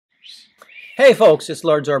Hey folks, it's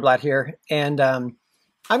Lord Zorblat here, and I'm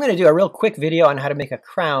going to do a real quick video on how to make a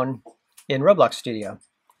crown in Roblox Studio.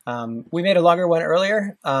 We made a longer one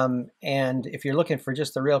earlier, and if you're looking for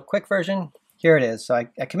just the real quick version, here it is. So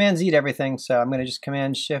I Command Z to everything, so I'm going to just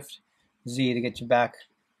Command Shift Z to get you back.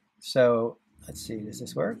 So let's see, does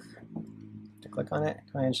this work? To click on it,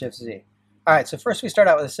 Command Shift Z. All right, so first we start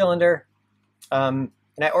out with a cylinder, and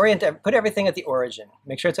I put everything at the origin.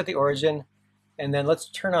 Make sure it's at the origin. And then let's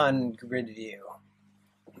turn on grid view.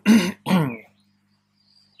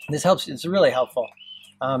 This helps, it's really helpful.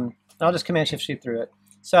 I'll just Command Shift shoot through it.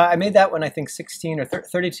 So I made that one, I think 16 or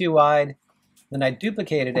 32 wide. Then I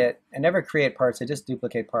duplicated it. I never create parts, I just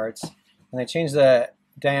duplicate parts. And I changed the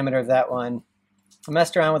diameter of that one. I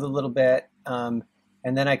messed around with it a little bit. And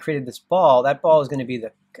then I created this ball. That ball is going to be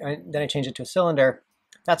then I changed it to a cylinder.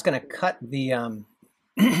 That's going to cut the,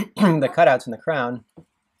 the cutouts in the crown.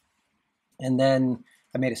 And then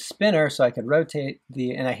I made a spinner so I could rotate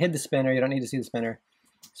and I hid the spinner. You don't need to see the spinner.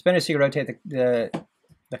 Spinner so you can rotate the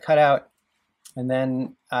cutout. And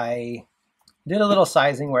then I did a little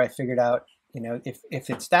sizing where I figured out, you know, if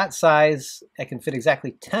it's that size, I can fit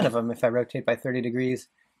exactly 10 of them if I rotate by 30 degrees.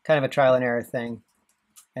 Kind of a trial and error thing.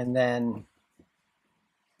 And then,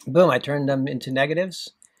 boom, I turned them into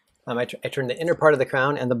negatives. I turned the inner part of the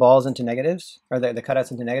crown and the balls into negatives, or the cutouts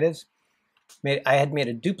into negatives. I had made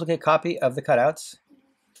a duplicate copy of the cutouts,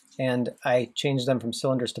 and I changed them from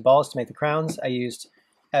cylinders to balls to make the crowns. I used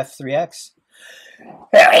F3X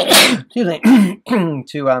excuse me,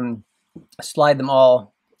 to slide them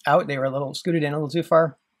all out. They were a little scooted in a little too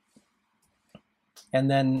far,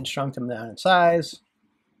 and then shrunk them down in size.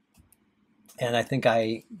 And I think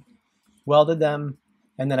I welded them,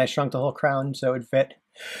 and then I shrunk the whole crown so it would fit.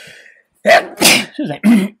 Excuse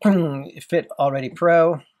me, it fit already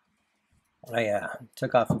pro. I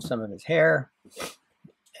took off some of his hair,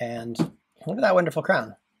 and look at that wonderful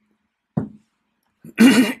crown.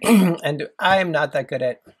 And I'm not that good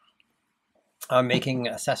at making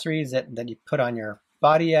accessories that you put on your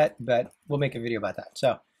body yet, but we'll make a video about that.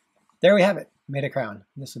 So there we have it, made a crown.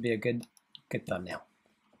 This will be a good thumbnail.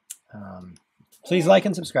 Please like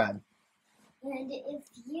and subscribe. And if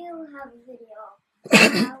you have a video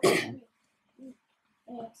about an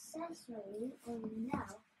accessory or no,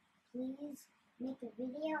 please make a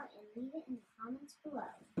video and leave it in the comments below.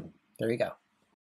 There you go.